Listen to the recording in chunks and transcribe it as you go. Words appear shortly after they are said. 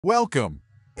Welcome,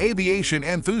 aviation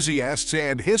enthusiasts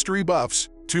and history buffs,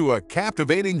 to a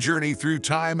captivating journey through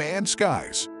time and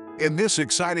skies. In this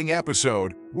exciting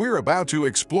episode, we're about to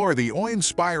explore the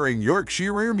awe-inspiring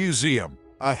Yorkshire Air Museum,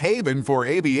 a haven for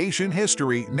aviation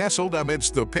history nestled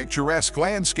amidst the picturesque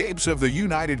landscapes of the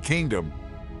United Kingdom.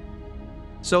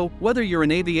 So, whether you're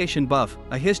an aviation buff,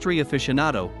 a history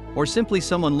aficionado, or simply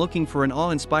someone looking for an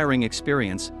awe-inspiring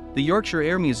experience, the Yorkshire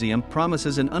Air Museum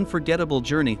promises an unforgettable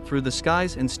journey through the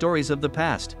skies and stories of the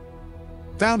past.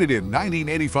 Founded in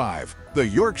 1985, the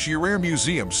Yorkshire Air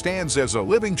Museum stands as a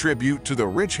living tribute to the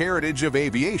rich heritage of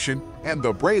aviation and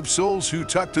the brave souls who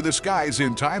took to the skies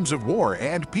in times of war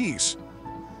and peace.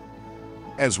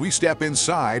 As we step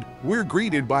inside, we're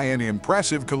greeted by an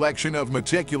impressive collection of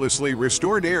meticulously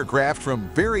restored aircraft from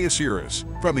various eras,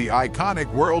 from the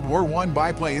iconic World War I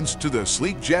biplanes to the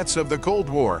sleek jets of the Cold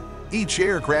War. Each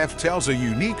aircraft tells a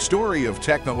unique story of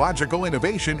technological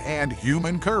innovation and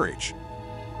human courage.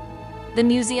 The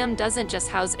museum doesn't just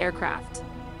house aircraft.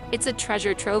 It's a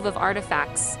treasure trove of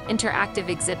artifacts, interactive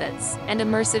exhibits, and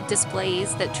immersive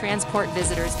displays that transport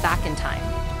visitors back in time.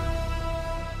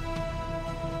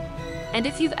 And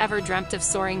if you've ever dreamt of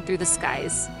soaring through the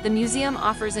skies, the museum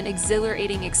offers an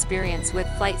exhilarating experience with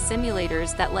flight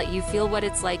simulators that let you feel what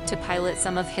it's like to pilot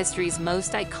some of history's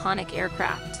most iconic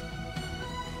aircraft.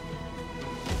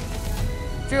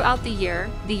 Throughout the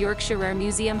year, the Yorkshire Air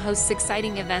Museum hosts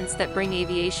exciting events that bring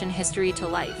aviation history to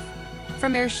life.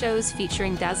 From air shows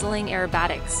featuring dazzling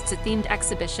aerobatics to themed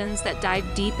exhibitions that dive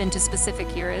deep into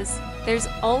specific eras, there's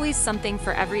always something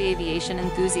for every aviation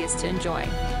enthusiast to enjoy.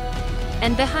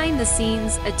 And behind the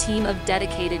scenes, a team of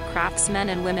dedicated craftsmen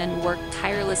and women work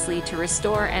tirelessly to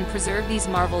restore and preserve these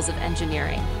marvels of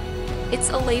engineering.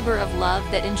 It's a labor of love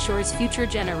that ensures future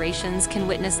generations can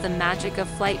witness the magic of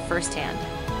flight firsthand.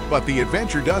 But the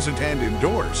adventure doesn't end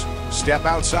indoors. Step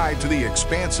outside to the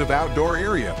expansive outdoor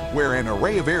area, where an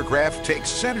array of aircraft takes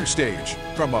center stage.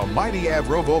 From a mighty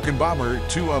Avro Vulcan bomber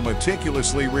to a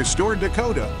meticulously restored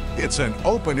Dakota, it's an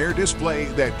open-air display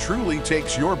that truly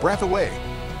takes your breath away.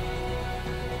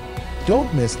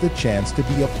 Don't miss the chance to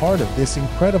be a part of this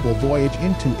incredible voyage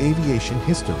into aviation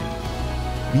history.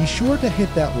 Be sure to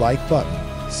hit that like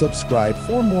button, subscribe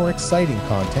for more exciting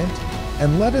content,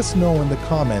 and let us know in the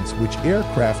comments which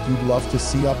aircraft you'd love to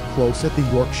see up close at the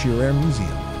Yorkshire Air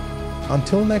Museum.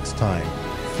 Until next time,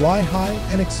 fly high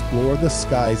and explore the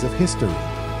skies of history.